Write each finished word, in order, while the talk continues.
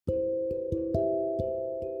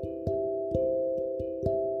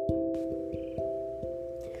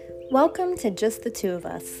Welcome to Just the Two of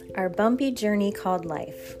Us, our bumpy journey called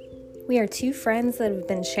life. We are two friends that have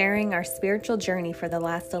been sharing our spiritual journey for the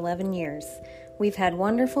last 11 years. We've had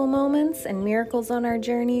wonderful moments and miracles on our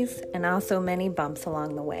journeys, and also many bumps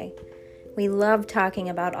along the way. We love talking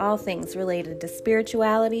about all things related to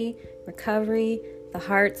spirituality, recovery, the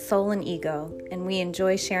heart, soul, and ego, and we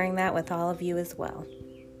enjoy sharing that with all of you as well.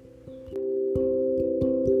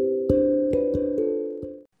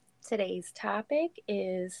 Today's topic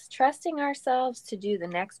is trusting ourselves to do the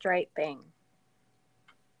next right thing.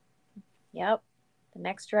 Yep, the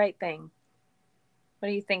next right thing. What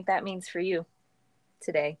do you think that means for you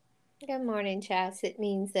today? Good morning, Chas. It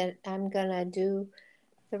means that I'm going to do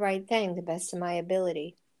the right thing, the best of my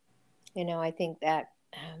ability. I think that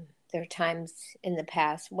there are times in the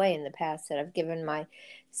past, way in the past, that I've given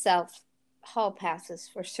myself hall passes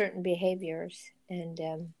for certain behaviors. And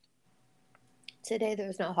today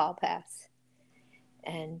there's no hall pass.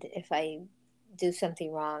 And if I do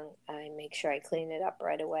something wrong, I make sure I clean it up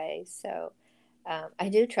right away. So I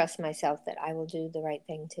do trust myself that I will do the right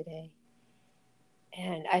thing today.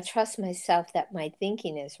 And I trust myself that my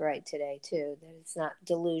thinking is right today, too, that it's not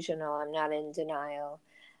delusional. I'm not in denial,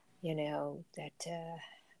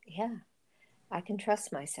 I can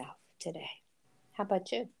trust myself today. How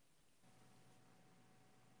about you?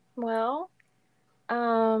 Well,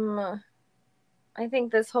 I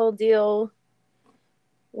think this whole deal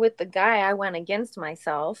with the guy, I went against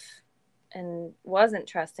myself and wasn't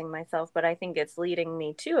trusting myself, but I think it's leading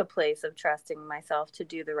me to a place of trusting myself to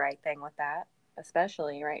do the right thing with that,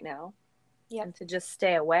 especially right now. Yep. And to just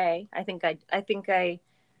stay away. I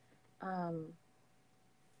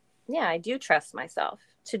do trust myself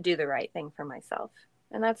to do the right thing for myself.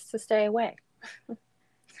 And that's to stay away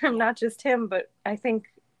from not just him, but I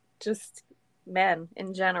think just men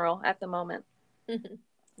in general at the moment.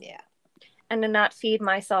 Yeah. And to not feed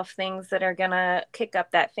myself things that are going to kick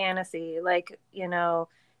up that fantasy, like,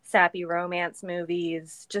 sappy romance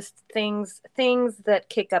movies, just things that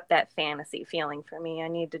kick up that fantasy feeling for me. I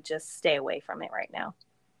need to just stay away from it right now.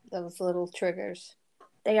 Those little triggers.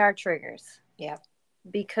 They are triggers. Yeah.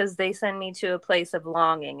 Because they send me to a place of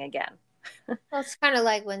longing again. Well, it's kind of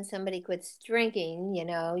like when somebody quits drinking, you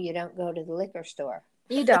don't go to the liquor store.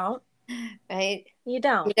 You don't. Right? You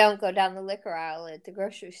don't. You don't go down the liquor aisle at the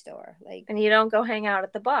grocery store. And you don't go hang out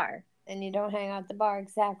at the bar. And you don't hang out at the bar,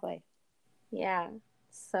 exactly. Yeah.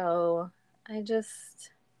 So I just,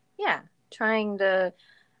 trying to,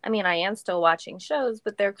 I am still watching shows,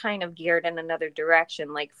 but they're kind of geared in another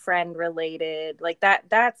direction, like friend related, like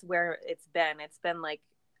that's where it's been. It's been like,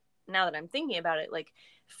 now that I'm thinking about it, like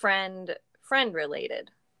friend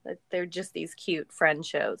related. They're just these cute friend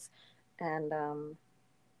shows. And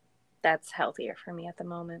that's healthier for me at the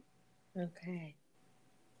moment. Okay.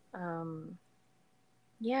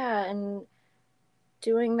 Yeah, and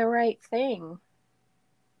doing the right thing.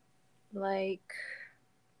 Like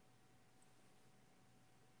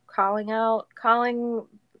calling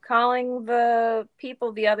the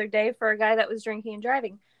people the other day for a guy that was drinking and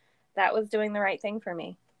driving. That was doing the right thing for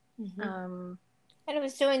me. Mm-hmm. And it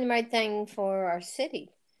was doing the right thing for our city,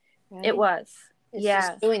 right? It was. It's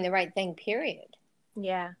just doing the right thing, period.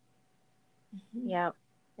 Yeah. Mm-hmm. Yeah.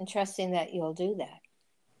 And trusting that you'll do that.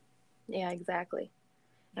 Yeah, exactly.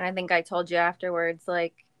 And I think I told you afterwards,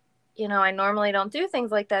 like, I normally don't do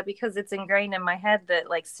things like that because it's ingrained in my head that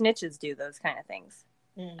like snitches do those kind of things.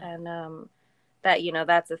 And that,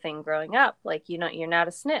 that's a thing growing up. Like, you're not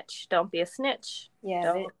a snitch. Don't be a snitch.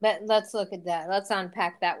 Yeah, but let's look at that. Let's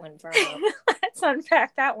unpack that one for a moment. Let's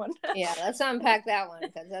unpack that one. Yeah, let's unpack that one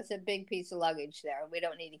because that's a big piece of luggage there. We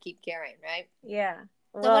don't need to keep carrying, right? Yeah.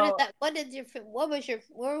 So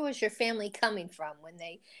where was your family coming from when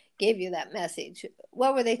they gave you that message?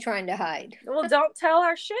 What were they trying to hide? Well, don't tell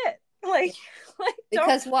our shit. Like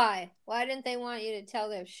because why? Why didn't they want you to tell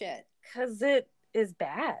their shit? Because it is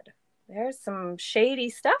bad. There's some shady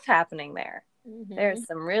stuff happening there. Mm-hmm. There's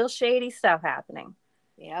some real shady stuff happening.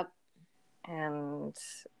 Yep. And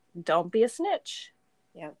don't be a snitch.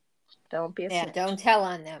 Yep. Don't be a snitch. Yeah, don't tell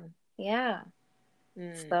on them. Yeah.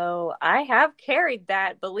 So I have carried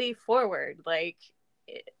that belief forward, like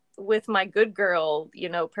with my good girl,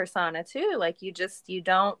 persona too. Like you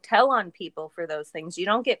don't tell on people for those things. You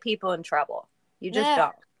don't get people in trouble. You just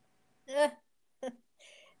don't.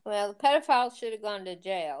 Well, the pedophile should have gone to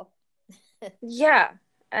jail. Yeah,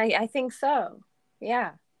 I think so.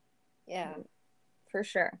 Yeah. Yeah. For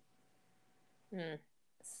sure.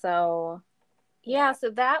 So, so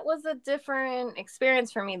that was a different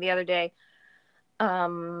experience for me the other day.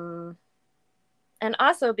 And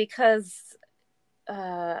also because,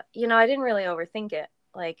 I didn't really overthink it.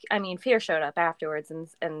 Like, I mean, fear showed up afterwards, and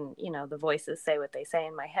the voices say what they say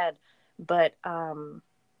in my head, but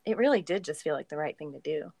it really did just feel like the right thing to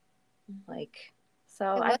do. Mhm. Like,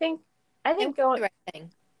 so It I was. think I It think was going the right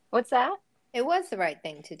thing. what's that? It was the right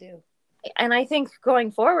thing to do. And I think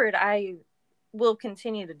going forward, I will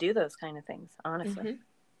continue to do those kind of things, honestly. Hmm.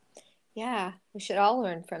 Yeah, we should all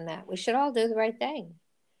learn from that. We should all do the right thing.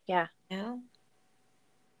 Yeah. Yeah.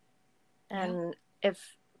 Yeah. And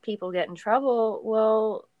if people get in trouble,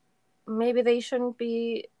 well, maybe they shouldn't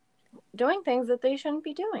be doing things that they shouldn't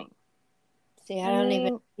be doing. See, I I don't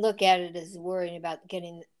even mean, look at it as worrying about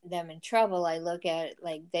getting them in trouble. I look at it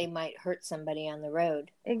like they might hurt somebody on the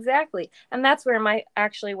road. exactly. And that's where my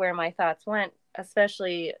thoughts went,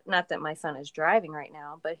 especially not that my son is driving right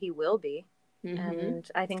now, but he will be. Mm-hmm.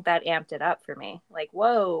 And I think that amped it up for me. Like,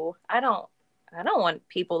 whoa, I don't want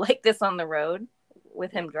people like this on the road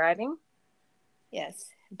with him driving. Yes,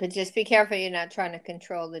 but just be careful you're not trying to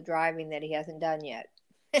control the driving that he hasn't done yet.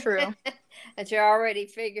 True. That you're already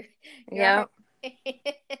you're Yeah, already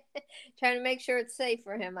trying to make sure it's safe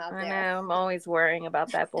for him out I there. know. I'm always worrying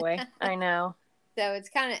about that boy. I know. So it's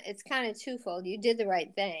kind of twofold. You did the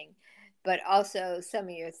right thing, but also some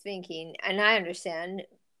of your thinking, and I understand.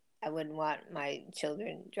 I wouldn't want my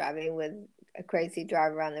children driving with a crazy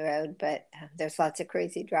driver on the road, but there's lots of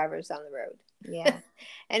crazy drivers on the road. Yeah.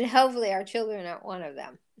 And hopefully our children aren't one of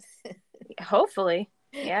them. Hopefully.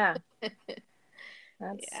 Yeah.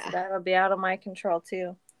 Yeah. That'll be out of my control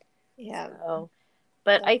too. Yeah. So,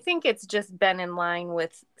 but So I think it's just been in line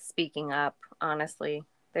with speaking up, honestly.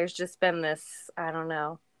 There's just been this, I don't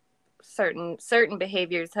know, certain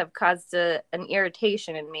behaviors have caused an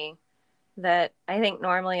irritation in me that I think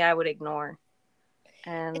normally I would ignore.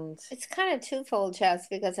 And it's kind of twofold, Chess,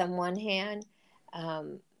 because on one hand,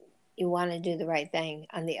 um, you want to do the right thing.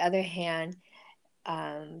 On the other hand,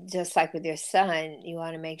 just like with your son, you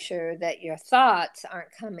want to make sure that your thoughts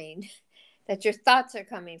aren't coming, that your thoughts are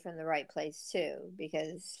coming from the right place too.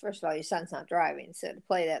 Because, first of all, your son's not driving. So to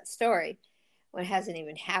play that story when it hasn't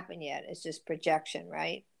even happened yet, it's just projection,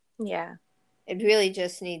 right? yeah, It really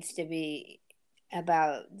just needs to be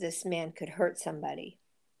about this man could hurt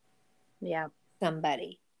yeah,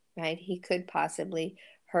 somebody, right? He could possibly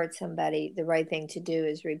hurt somebody. The right thing to do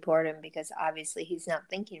is report him because obviously he's not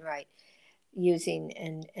thinking right, using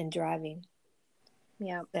and driving.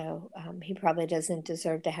 yeah, So he probably doesn't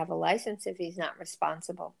deserve to have a license if he's not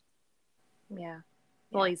responsible. yeah.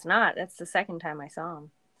 Well, Yeah. he's not. That's the second time I saw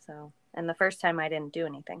him. So, and the first time I didn't do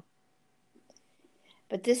anything.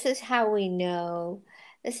 But this is how we know.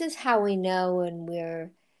 This is how we know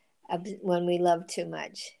when we love too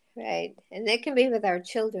much, right? And it can be with our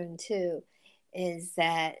children too. Is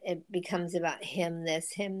that it becomes about him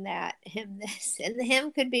this, him that, him this, and the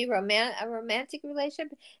him could be a romantic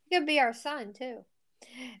relationship. It could be our son too,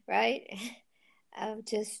 right?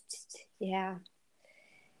 Just yeah,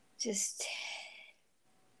 just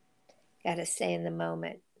gotta stay in the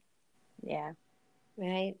moment, Yeah,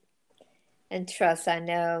 right? And trust. I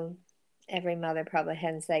know every mother probably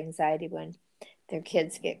has anxiety when their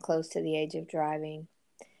kids get close to the age of driving.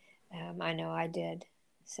 I know I did.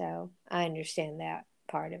 So I understand that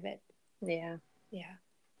part of it. yeah, Yeah.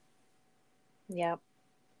 yeah.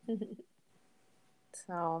 It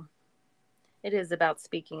So it is about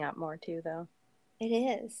speaking up more too, though.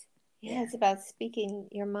 is. Yeah, Yeah, it's about speaking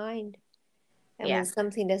your mind. And when yeah,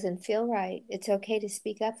 something doesn't feel right, it's okay to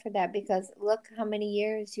speak up for that because look how many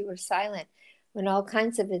years you were silent when all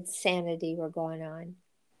kinds of insanity were going on,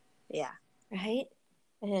 yeah, right?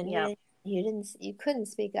 And yeah, you couldn't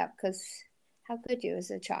speak up because how could you as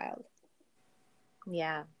a child?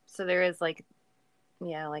 yeah. So there is like,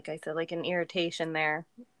 yeah, like I said, like an irritation there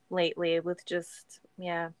lately with just,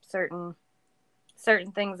 yeah, certain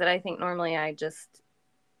things that I think normally I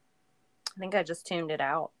think I just tuned it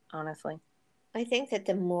out, honestly. I think that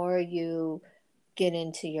the more you get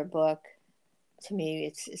into your book, to me,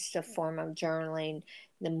 it's a form of journaling.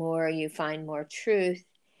 The more you find more truth,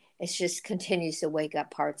 it just continues to wake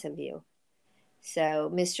up parts of you. So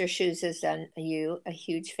Mr. Shoes has done you a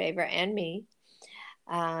huge favor and me.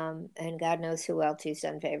 And God knows who else he's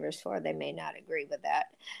done favors for. They may not agree with that.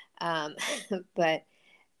 Um, but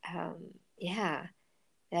yeah,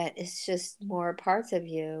 that it's just more parts of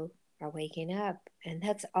you are waking up. And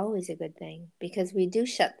that's always a good thing because we do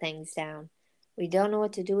shut things down. We don't know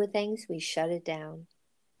what to do with things, we shut it down.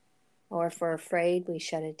 Or if we're afraid, we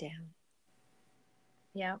shut it down.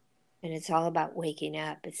 Yeah, And it's all about waking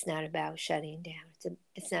up. It's not about shutting down.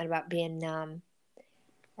 It's not about being numb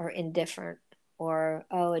or indifferent or,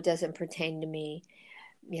 oh, it doesn't pertain to me,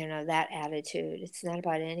 that attitude. It's not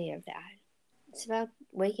about any of that. It's about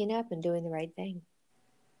waking up and doing the right thing.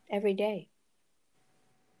 every day,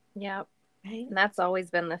 Yep. right? And that's always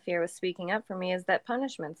been the fear with speaking up for me, is that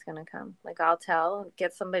punishment's going to come. Like I'll tell,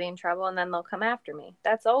 get somebody in trouble, and then they'll come after me.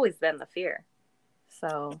 That's always been the fear.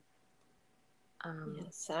 So,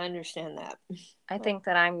 Yes, I understand that. I think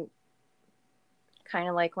that I'm kind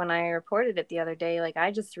of like when I reported it the other day, like I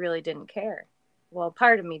just really didn't care. Well,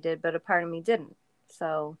 part of me did, but a part of me didn't.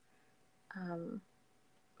 So, um,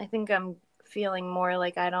 I think I'm feeling more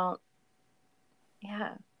like I don't,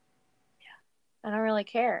 yeah, I don't really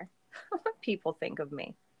care what people think of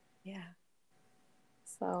me. Yeah.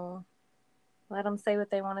 So let them say what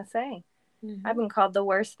they want to say. I've Hmm. been called the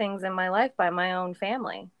worst things in my life by my own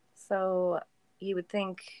family. So you would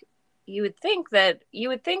think you would think that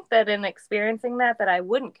in experiencing that I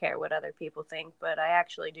wouldn't care what other people think, but I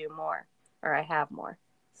actually do more, or I have more.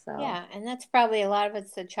 So, Yeah, and that's probably a lot of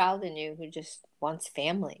it's the child in you who just wants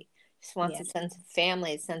family, just wants yeah. a sense of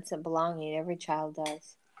family, a sense of belonging. Every child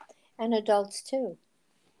does, and adults too.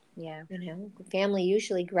 Yeah. Family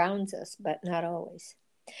usually grounds us, but not always.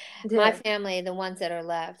 My Yeah. family, the ones that are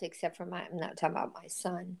left, except for I'm not talking about my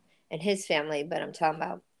son and his family, but I'm talking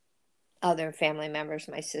about other family members,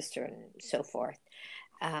 my sister and so forth.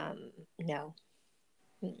 No,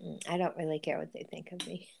 I don't really care what they think of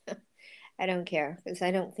me. I don't care because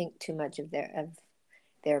I don't think too much of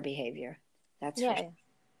their behavior. That's for sure. Yeah,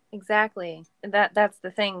 exactly. That's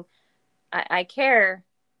the thing. I care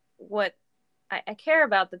what I care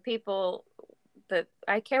about the people, that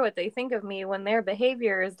I care what they think of me when their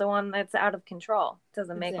behavior is the one that's out of control. It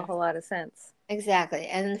doesn't make a whole Exactly. lot of sense. Exactly.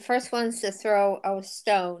 And the first ones to throw a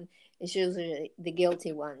stone is usually the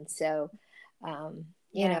guilty one. So,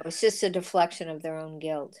 Yeah. it's just a deflection of their own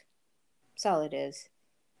guilt. That's all it is.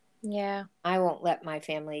 Yeah. I won't let my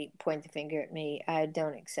family point the finger at me. I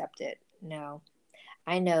don't accept it. No.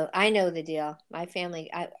 I know the deal. My family,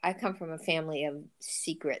 I come from a family of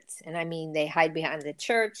secrets. And I mean, they hide behind the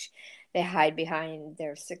church, they hide behind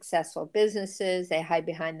their successful businesses, they hide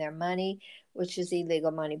behind their money, which is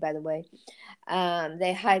illegal money, by the way.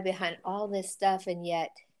 They hide behind all this stuff, and yet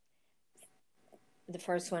the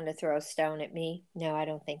first one to throw a stone at me, no, I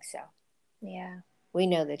don't think so. Yeah. We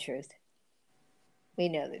know the truth. We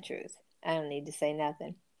know the truth. I don't need to say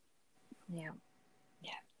nothing. Yeah.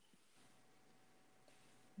 Yeah.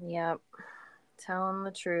 Yep. Telling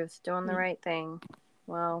the truth, doing the Yeah. right thing.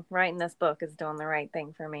 Well, writing this book is doing the right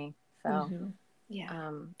thing for me. So, Mm-hmm.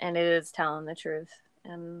 Yeah. and it is telling the truth.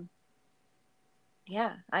 And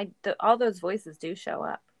yeah, all those voices do show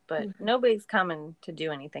up, but Mm-hmm. nobody's coming to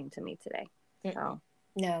do anything to me today. Mm-mm. So,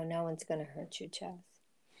 No, no one's going to hurt you, Chaz.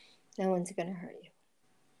 No one's going to hurt you.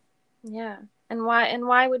 yeah. And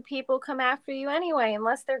why would people come after you anyway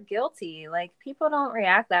unless they're guilty? Like people don't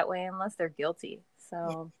react that way unless they're guilty. Yeah.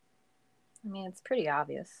 So, I mean, it's pretty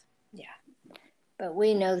obvious. Yeah. But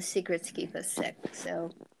we know the secrets keep us sick,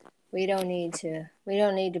 so we don't need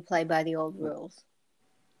to play by the old rules.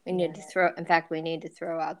 We need Yeah. to throw in fact we need to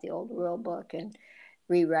throw out the old rule book and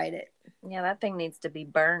rewrite it. Yeah, that thing needs to be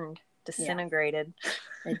burned, Yeah, disintegrated.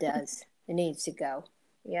 it does. It needs to go.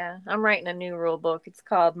 Yeah, I'm writing a new rule book. It's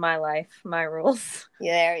called My Life, My Rules.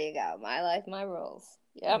 Yeah, there you go. My life, my rules.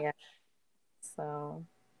 Yep. Yeah. So,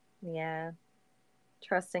 yeah,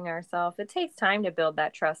 trusting ourselves. It takes time to build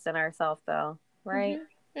that trust in ourselves, though, right?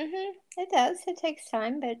 Mhm. Mhm. It does. It takes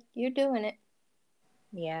time, but you're doing it.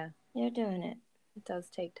 Yeah, You're doing it. it does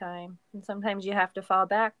take time. And sometimes you have to fall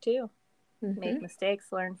back too. Make Mhm.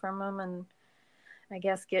 mistakes, learn from them, and I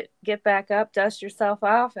guess get back up, dust yourself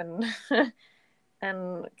off, and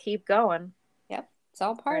and keep going. Yep. It's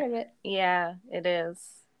all part But of it. yeah, it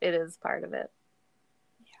is. It is part of it.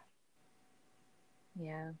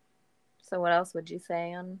 Yeah. So what else would you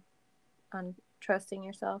say on trusting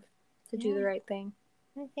yourself to do the Yeah. right thing?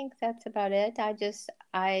 I think that's about it.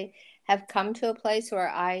 I have come to a place where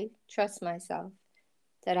I trust myself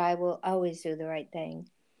that I will always do the right thing.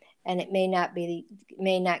 And it may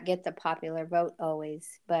not get the popular vote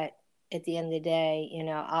always, but at the end of the day,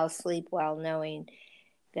 I'll sleep well knowing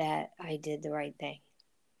that I did the right thing.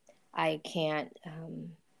 I can't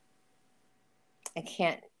I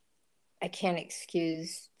can't I can't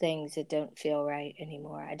excuse things that don't feel right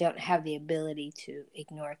anymore. I don't have the ability to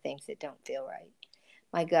ignore things that don't feel right.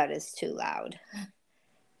 My gut is too loud.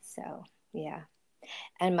 So, yeah.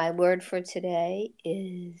 And my word for today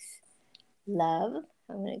is love.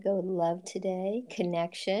 I'm going to go with love today,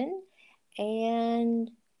 connection,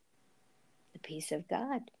 and the peace of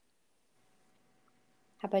God.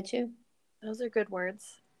 How about you? Those are good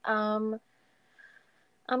words. I'm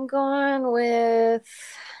going with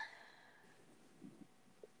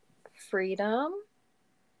freedom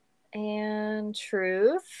and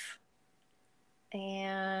truth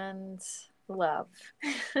and love.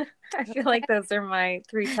 I feel like those are my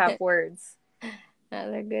 3 top words.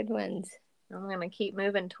 They're good ones. I'm going to keep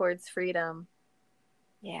moving towards freedom.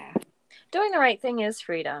 Yeah. Doing the right thing is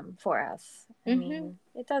freedom for us. I mean,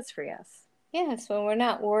 it does free us. Yeah, so we're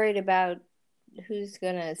not worried about who's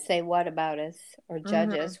going to say what about us or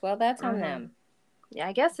judge us. Well, that's on them. Yeah,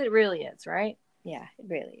 I guess it really is, right? Yeah, it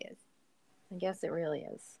really is. I guess it really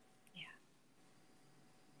is. Yeah.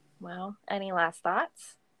 Well, any last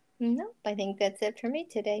thoughts? Nope, I think that's it for me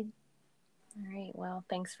today. All right. Well,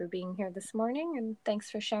 thanks for being here this morning, and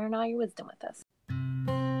thanks for sharing all your wisdom with us.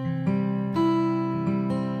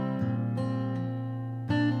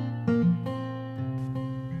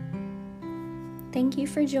 Thank you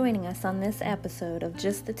for joining us on this episode of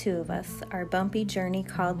Just the Two of Us, our bumpy journey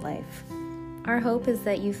called life. Our hope is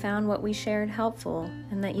that you found what we shared helpful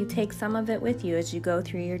and that you take some of it with you as you go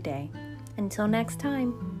through your day. Until next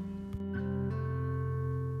time.